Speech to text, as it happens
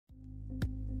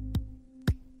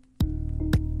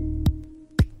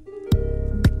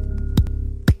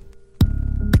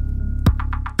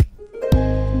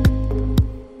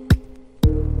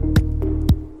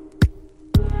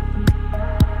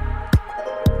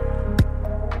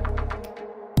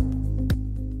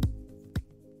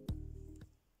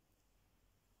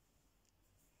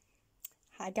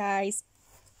Hi guys.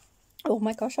 Oh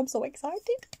my gosh, I'm so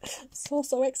excited.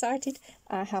 So excited.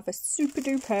 I have a super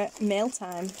duper mail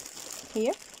time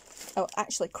here. Oh,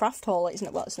 actually craft haul, isn't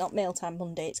it? Well, it's not mail time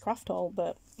Monday, it's craft haul,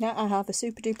 but yeah, I have a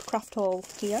super duper craft haul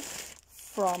here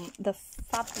from the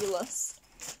fabulous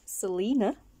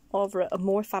Salena over at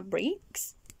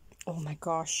AmourFabriQues. Oh my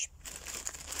gosh.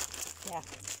 Yeah,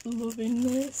 loving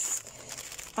this.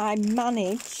 I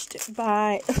managed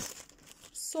by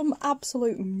some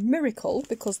absolute miracle,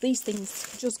 because these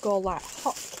things just go like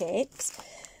hotcakes,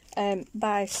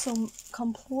 by some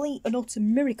complete and utter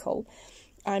miracle,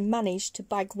 I managed to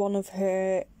bag one of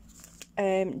her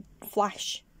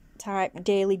flash type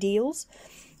daily deals.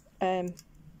 Are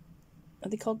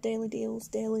they called daily deals?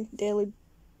 Daily?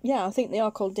 Yeah, I think they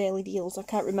are called daily deals. I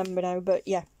can't remember now, but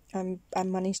yeah, I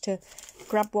managed to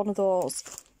grab one of those,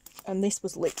 and this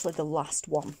was literally the last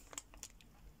one.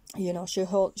 You know,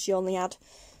 she only had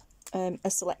a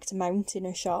select amount in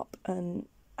her shop, and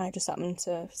I just happened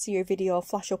to see her video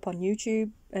flash up on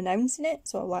YouTube announcing it,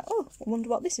 so I'm like, oh, I wonder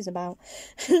what this is about.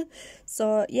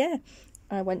 So yeah,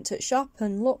 I went to the shop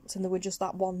and looked, and there was just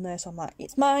that one there, so I'm like,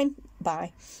 it's mine,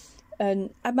 bye.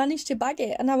 And I managed to bag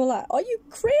it, and I was like, are you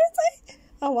crazy?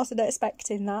 I wasn't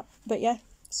expecting that, but yeah,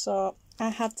 so I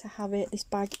had to have it. This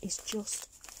bag is just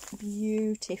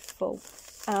beautiful,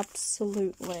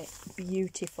 absolutely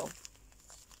beautiful.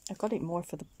 I got it more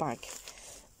for the bag,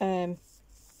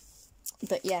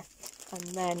 but yeah, and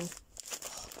then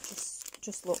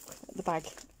just look at the bag.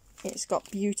 It's got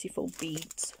beautiful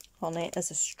beads on it as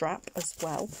a strap as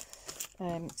well.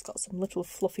 It's got some little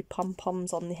fluffy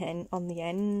pom-poms on the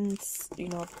ends, you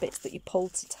know, the bits that you pull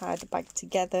to tie the bag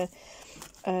together,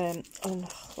 and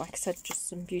like I said, just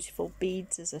some beautiful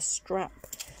beads as a strap,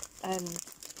 and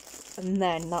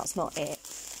then that's not it,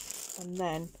 and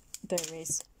then there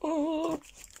is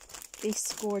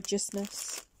this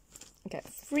gorgeousness. I get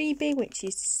a freebie, which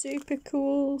is super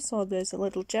cool. So there's a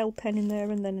little gel pen in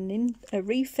there, and then a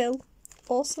refill.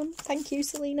 Awesome, thank you,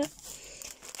 Salena.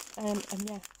 And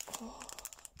yeah,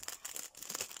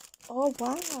 oh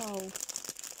wow,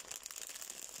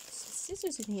 some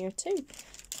scissors in here too.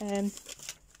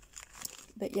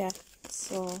 But yeah,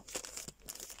 so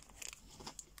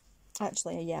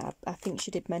actually, yeah, I think she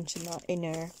did mention that in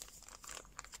her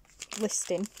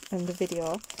listing and the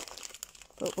video.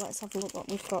 But let's have a look what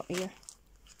we've got here.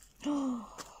 Oh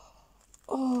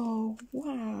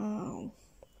wow,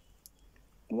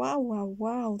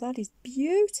 wow, that is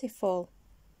beautiful.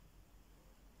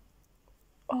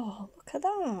 Oh, look at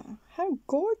that. How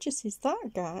gorgeous is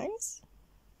that, guys?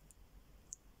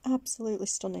 Absolutely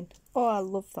stunning. Oh, I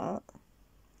love that.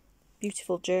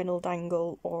 Beautiful journal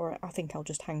dangle, or I think I'll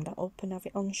just hang that up and have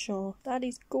it on show. That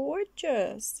is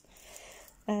gorgeous.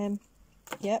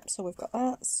 Yep, so we've got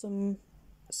that. Some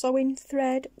sewing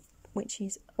thread, which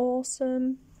is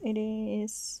awesome. It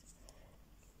is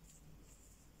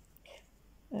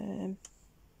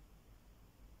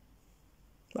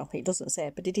well, it doesn't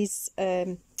say, but it is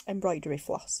embroidery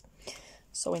floss,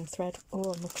 sewing thread.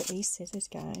 Oh, and look at these scissors,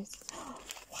 guys. Wow.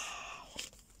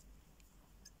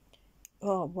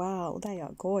 Oh wow, they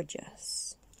are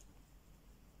gorgeous.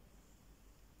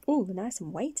 Oh, they're nice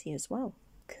and weighty as well.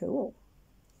 Cool.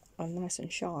 And nice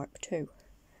and sharp too.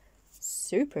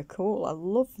 Super cool. I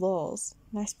love those.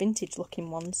 Nice vintage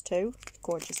looking ones too.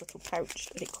 Gorgeous little pouch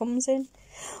that it comes in.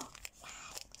 Wow.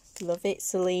 Love it,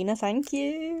 Salena. Thank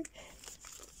you.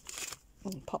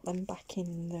 And pop them back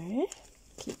in there.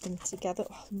 Keep them together.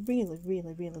 Oh, really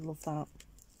love that.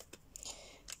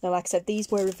 Now, like I said,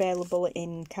 these were available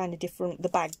in kind of different, the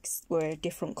bags were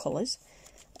different colours.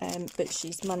 But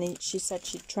she said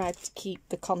she tried to keep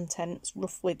the contents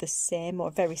roughly the same or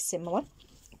very similar.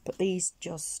 But these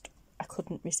just, I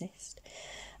couldn't resist.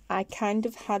 I kind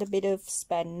of had a bit of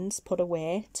spends put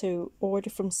away to order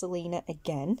from Salena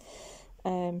again.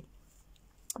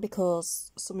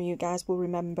 Because some of you guys will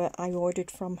remember I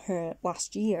ordered from her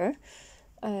last year.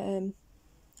 I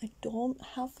don't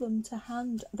have them to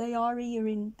hand. They are here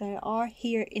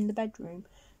in the bedroom,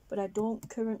 but I don't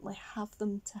currently have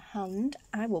them to hand.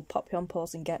 I will pop you on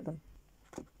pause and get them.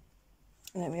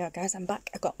 There we are, guys, I'm back.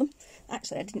 I got them.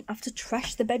 Actually, I didn't have to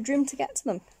trash the bedroom to get to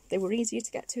them. They were easier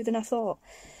to get to than I thought.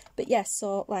 But yes,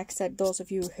 so like I said, those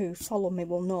of you who follow me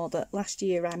will know that last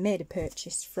year I made a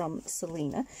purchase from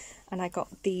Salena, and I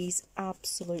got these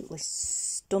absolutely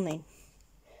stunning.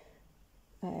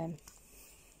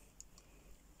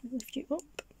 Lift you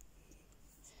up.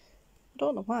 I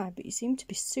don't know why, but you seem to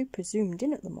be super zoomed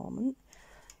in at the moment.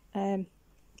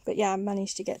 But yeah, I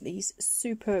managed to get these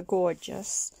super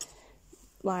gorgeous,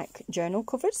 like, journal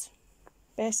covers,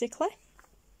 basically.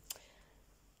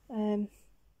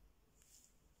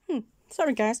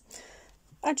 Sorry guys,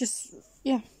 I just,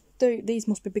 yeah, these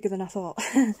must be bigger than I thought.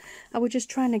 I was just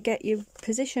trying to get your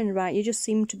position right. You just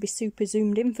seem to be super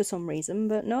zoomed in for some reason,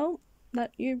 but no,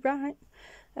 that you're right.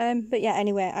 But yeah,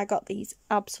 anyway, I got these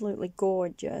absolutely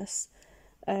gorgeous,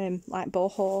 like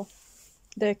boho.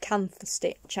 They're canthus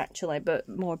stitch actually, but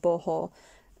more boho.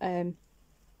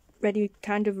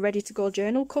 Kind of ready to go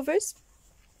journal covers.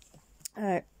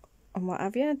 And what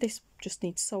have you. This just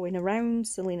needs sewing around.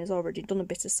 Selena's already done a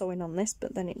bit of sewing on this,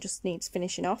 but then it just needs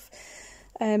finishing off.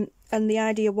 And the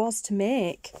idea was to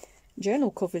make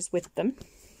journal covers with them.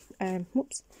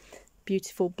 Whoops.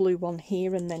 Beautiful blue one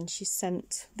here, and then she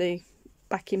sent the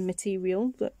backing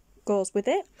material that goes with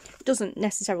it. It doesn't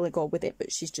necessarily go with it,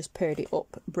 but she's just paired it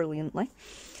up brilliantly.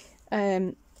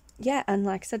 Yeah, and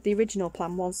like I said, the original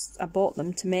plan was I bought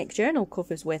them to make journal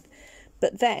covers with,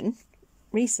 but then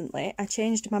recently I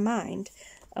changed my mind,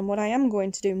 and what I am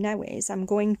going to do now is I'm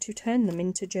going to turn them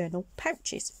into journal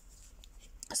pouches.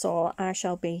 So I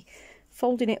shall be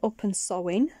folding it up and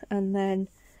sewing, and then,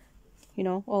 you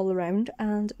know, all around,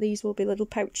 and these will be little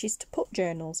pouches to put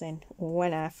journals in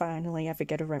when I finally ever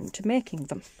get around to making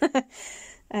them.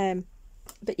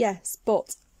 But yes,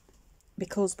 but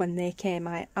because when they came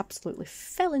I absolutely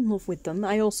fell in love with them.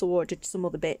 I also ordered some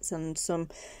other bits and some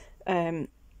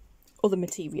other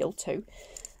material too.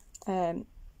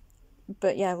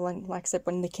 But yeah, like I said,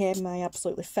 when they came I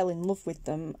absolutely fell in love with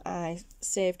them. I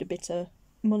saved a bit of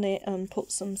money and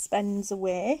put some spends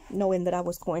away, knowing that I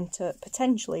was going to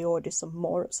potentially order some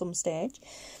more at some stage,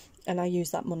 and I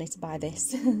used that money to buy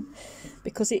this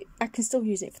because I can still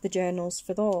use it for the journals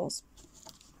for those,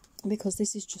 because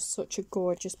this is just such a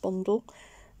gorgeous bundle.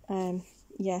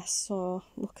 Yes, so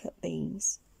look at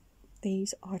these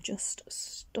are just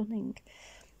stunning.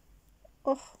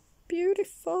 Oh,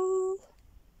 beautiful.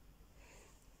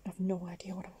 I have no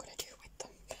idea what I'm going to do with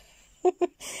them.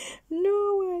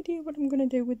 No idea what I'm going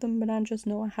to do with them, but I just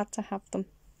know I had to have them.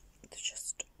 It's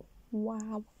just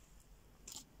wow.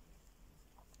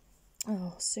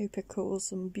 Oh, super cool.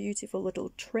 Some beautiful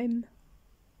little trim.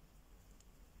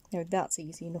 Now that's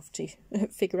easy enough to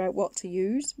figure out what to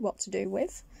use, what to do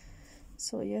with.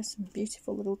 So yeah, some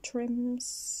beautiful little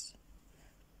trims.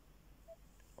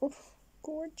 Oh,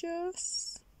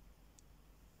 gorgeous.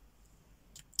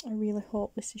 I really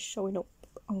hope this is showing up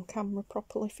on camera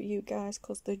properly for you guys,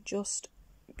 because they're just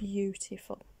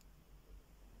beautiful.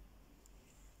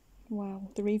 Wow,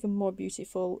 they're even more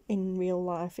beautiful in real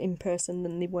life, in person,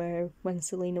 than they were when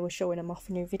Salena was showing them off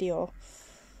in her video.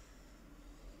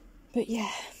 But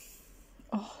yeah,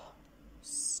 oh,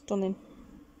 stunning.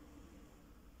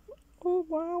 Oh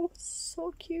wow,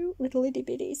 so cute, little itty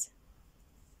bitties.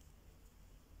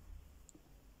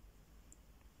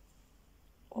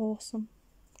 Awesome.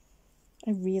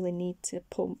 I really need to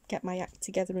get my act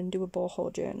together and do a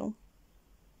boho journal.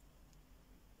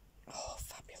 Oh,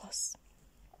 fabulous.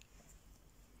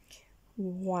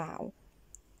 Wow.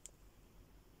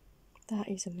 That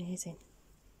is amazing.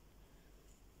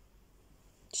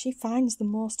 She finds the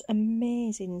most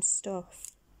amazing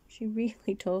stuff. She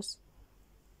really does.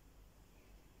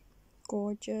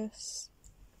 Gorgeous.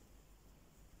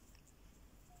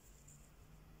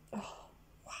 Oh,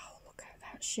 wow, look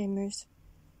how that shimmers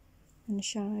and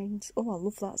shines. Oh, I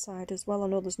love that side as well. I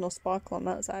know there's no sparkle on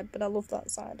that side, but I love that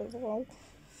side as well.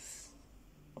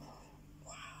 Oh,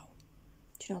 wow.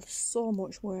 Do you know, there's so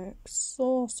much work,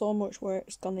 so much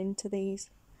work's gone into these.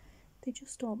 They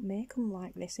just don't make them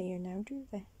like this here now, do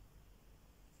they?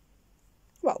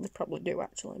 Well, they probably do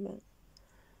actually, but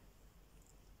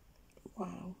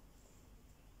wow.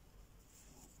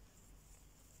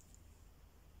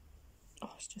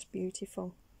 Oh, it's just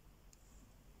beautiful.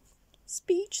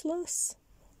 Speechless.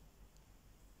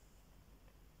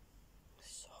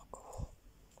 So cool.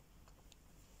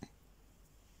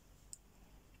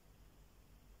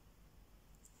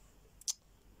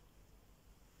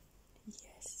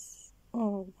 Yes.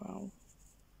 Oh, wow.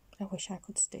 I wish I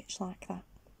could stitch like that.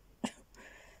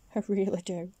 I really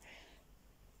do.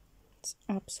 It's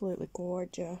absolutely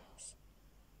gorgeous.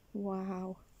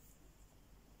 Wow.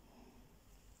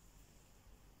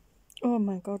 Oh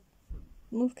my god.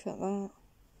 Look at that.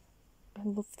 I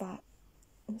love that.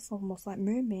 It's almost like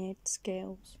mermaid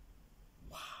scales.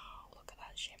 Wow, look at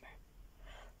that shimmer.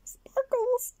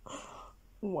 Sparkles!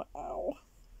 Wow.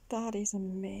 That is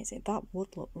amazing. That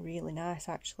would look really nice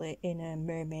actually in a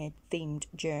mermaid themed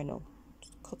journal.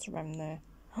 Just cut around there.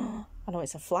 I know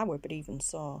it's a flower, but even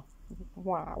so.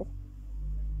 Wow.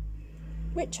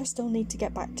 Which I still need to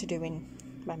get back to doing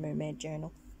my mermaid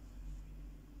journal.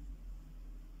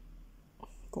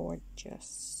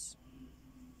 Gorgeous.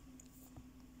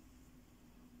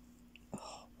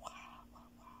 Oh, wow, wow,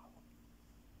 wow.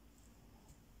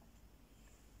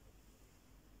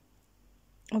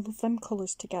 I love them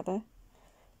colours together.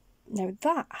 Now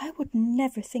that, I would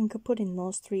never think of putting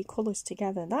those three colours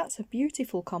together. That's a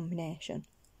beautiful combination.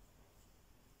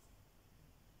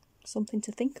 Something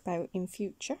to think about in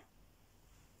future.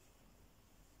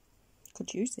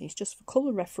 Could use these just for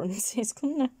colour references,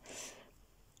 couldn't I?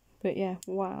 But yeah,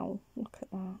 wow, look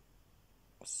at that.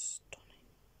 Stunning.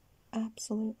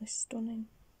 Absolutely stunning.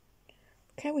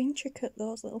 Look how intricate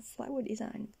those little flower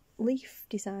designs, leaf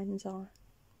designs are.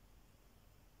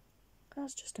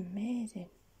 That's just amazing.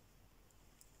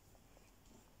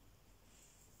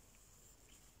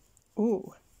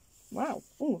 Ooh, wow.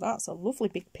 Ooh, that's a lovely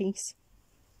big piece.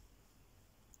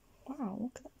 Wow,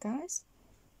 look at that, guys.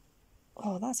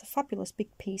 Oh, that's a fabulous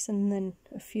big piece, and then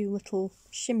a few little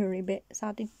shimmery bits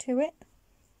added to it.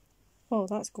 Oh,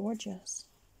 that's gorgeous.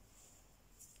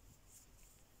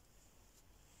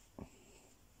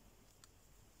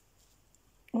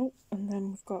 Oh, and then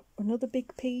we've got another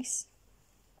big piece.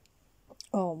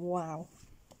 Oh, wow.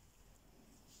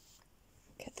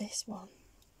 Look at this one.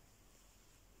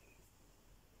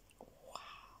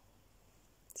 Wow.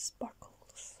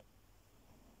 Sparkles.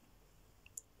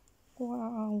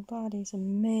 Wow, that is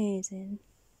amazing.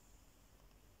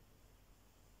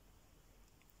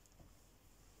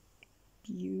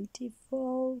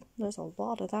 Beautiful. There's a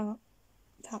lot of that.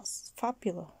 That's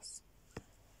fabulous.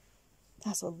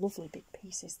 That's a lovely big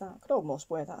piece, is that? I could almost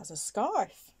wear that as a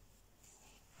scarf.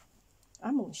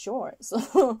 I'm only short,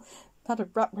 so that'd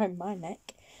wrap around my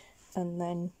neck. And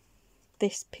then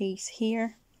this piece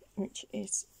here, which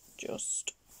is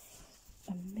just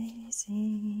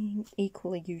amazing.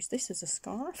 Equally use this as a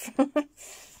scarf.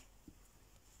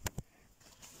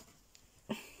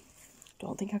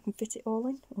 Don't think I can fit it all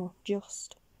in. Oh,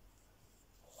 just.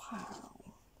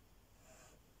 Wow.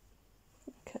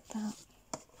 Look at that.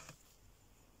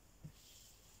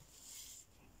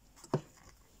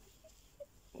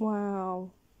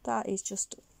 Wow, that is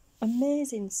just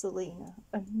amazing, Salena.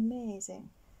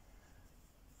 Amazing.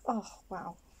 Oh,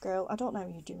 wow, girl, I don't know how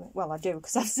you do it. Well, I do,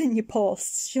 because I've seen your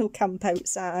posts. She'll camp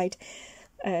outside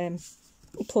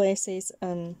places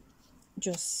and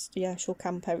just, yeah, she'll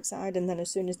camp outside, and then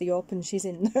as soon as they open, she's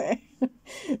in there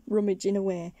rummaging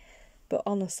away. But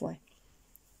honestly,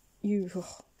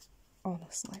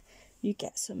 honestly, you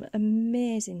get some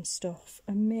amazing stuff.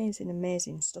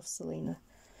 Amazing stuff, Salena.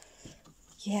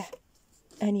 Yeah,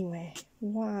 anyway,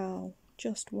 wow,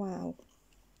 just wow.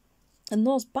 And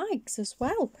those bags as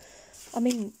well. I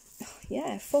mean,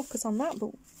 yeah, focus on that, but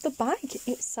the bag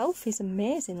itself is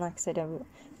amazing. Like I said,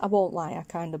 I won't lie, I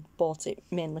kind of bought it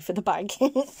mainly for the bag.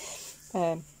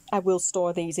 I will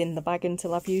store these in the bag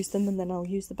until I've used them, and then I'll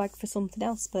use the bag for something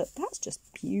else, but that's just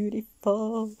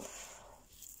beautiful.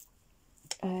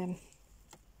 Yeah,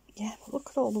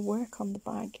 look at all the work on the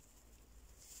bag.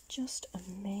 Just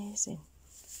amazing.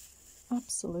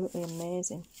 Absolutely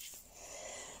amazing.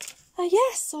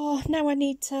 Yeah, so now I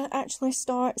need to actually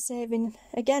start saving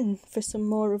again for some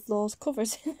more of those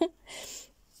covers.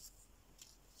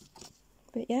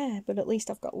 But yeah, but at least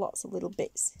I've got lots of little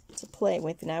bits to play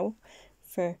with now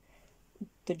for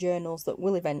the journals that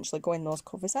will eventually go in those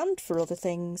covers, and for other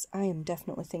things. I am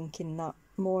definitely thinking that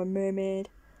more mermaid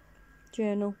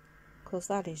journal, because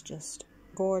that is just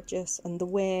gorgeous, and the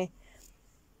way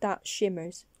that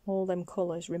shimmers, all them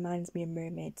colours, reminds me of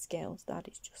mermaid scales. That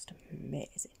is just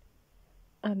amazing.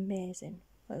 Amazing.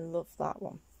 I love that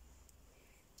one.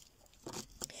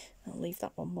 I'll leave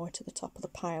that one more to the top of the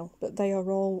pile, but they are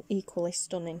all equally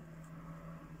stunning.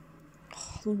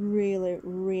 Oh, really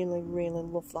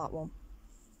love that one.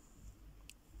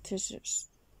 Just,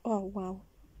 oh wow,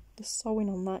 the sewing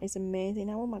on that is amazing.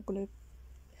 How am I going to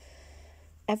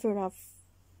ever have,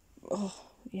 oh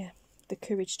yeah, the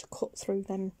courage to cut through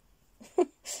them?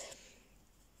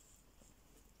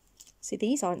 See,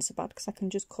 these aren't so bad because I can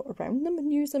just cut around them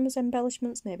and use them as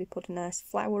embellishments. Maybe put a nice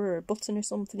flower or a button or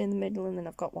something in the middle, and then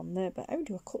I've got one there. But how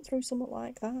do I cut through something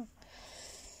like that?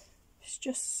 It's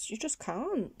just, you just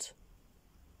can't.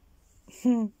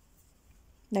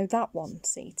 Now that one,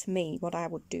 see, to me, what I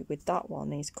would do with that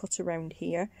one is cut around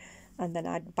here, and then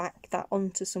I'd back that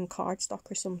onto some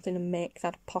cardstock or something and make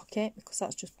that a pocket, because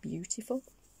that's just beautiful.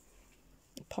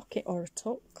 A pocket or a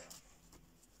tuck.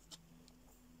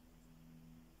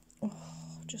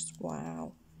 Oh, just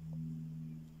wow.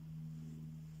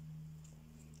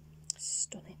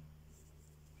 Stunning.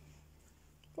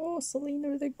 Oh,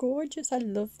 Salena, they're gorgeous. I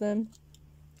love them.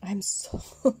 I'm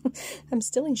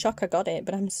still in shock I got it,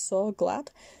 but I'm so glad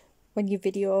when your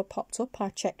video popped up I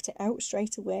checked it out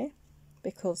straight away,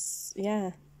 because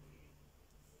yeah,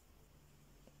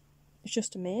 it's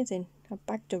just amazing. I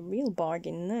bagged a real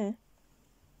bargain there.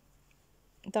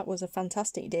 That was a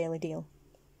fantastic daily deal.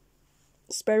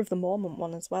 spur of the moment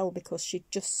one as well, because she'd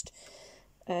just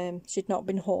she'd not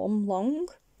been home long,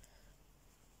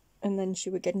 and then she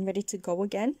were getting ready to go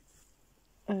again,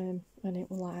 and it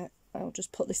was like, I'll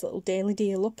just put this little daily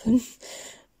deal up and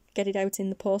get it out in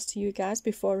the post to you guys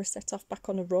before I set off back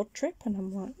on a road trip. And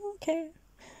I'm like, okay.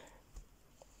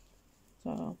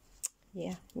 So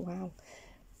yeah, wow.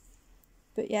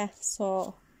 But yeah,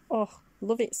 so, oh,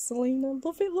 love it, Salena,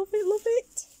 love it, love it, love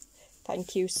it.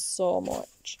 Thank you so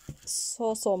much,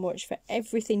 so much for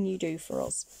everything you do for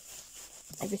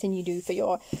us, everything you do for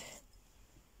your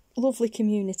lovely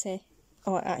community.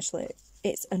 Oh, actually,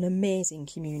 it's an amazing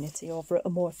community over at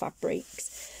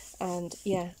AmourFabriQues, and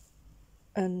yeah,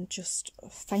 and just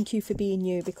thank you for being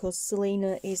you, because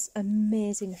Salena is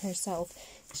amazing herself.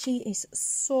 She is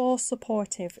so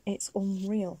supportive, it's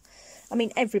unreal. I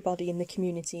mean, everybody in the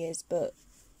community is, but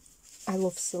I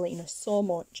love Salena so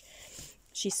much.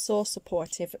 She's so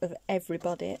supportive of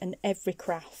everybody and every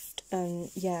craft. And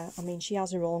yeah, I mean, she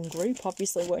has her own group,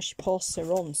 obviously, where she posts her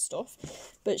own stuff,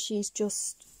 but she's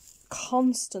just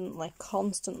constantly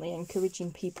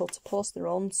encouraging people to post their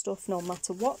own stuff, no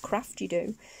matter what craft you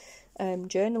do,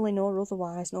 journaling or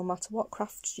otherwise. No matter what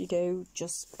craft you do,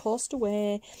 just post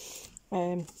away.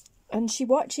 And she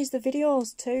watches the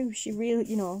videos too. She really,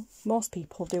 you know, most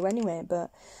people do anyway,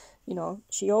 but you know,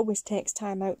 she always takes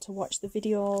time out to watch the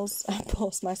videos. I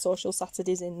post my social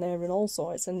Saturdays in there and all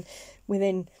sorts, and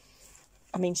within,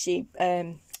 I mean, she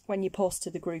when you post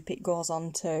to the group, it goes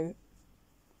on to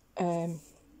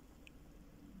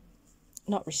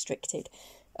not restricted,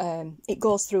 it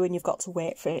goes through and you've got to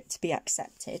wait for it to be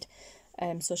accepted.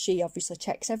 So she obviously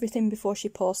checks everything before she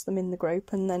posts them in the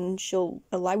group, and then she'll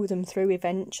allow them through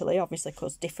eventually, obviously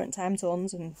because different time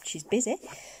zones and she's busy.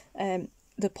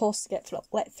 The posts get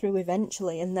let through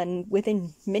eventually, and then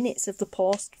within minutes of the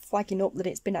post flagging up that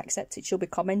it's been accepted, she'll be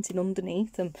commenting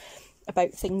underneath them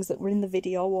about things that were in the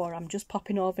video, or I'm just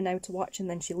popping over now to watch, and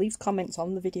then she leaves comments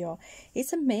on the video.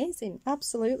 It's amazing,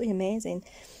 absolutely amazing.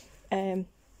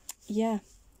 Yeah,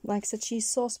 like I said, she's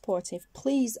so supportive.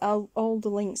 Please, all the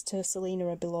links to Salena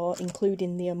are below,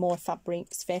 including the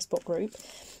AmourFabriQues Facebook group.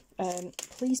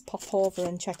 Please pop over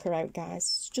and check her out, guys.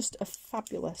 It's just a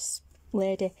fabulous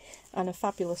lady and a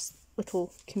fabulous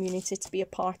little community to be a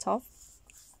part of.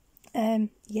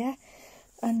 Yeah,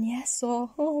 and yeah,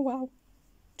 so, oh wow,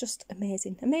 just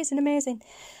amazing, amazing, amazing.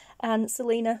 And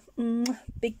Salena,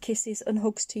 big kisses and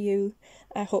hugs to you.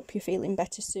 I hope you're feeling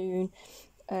better soon.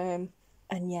 And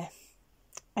yeah,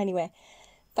 anyway,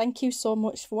 thank you so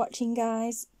much for watching,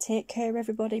 guys. Take care,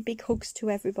 everybody. Big hugs to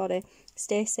everybody.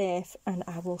 Stay safe, and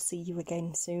I will see you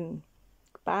again soon.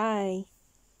 Bye.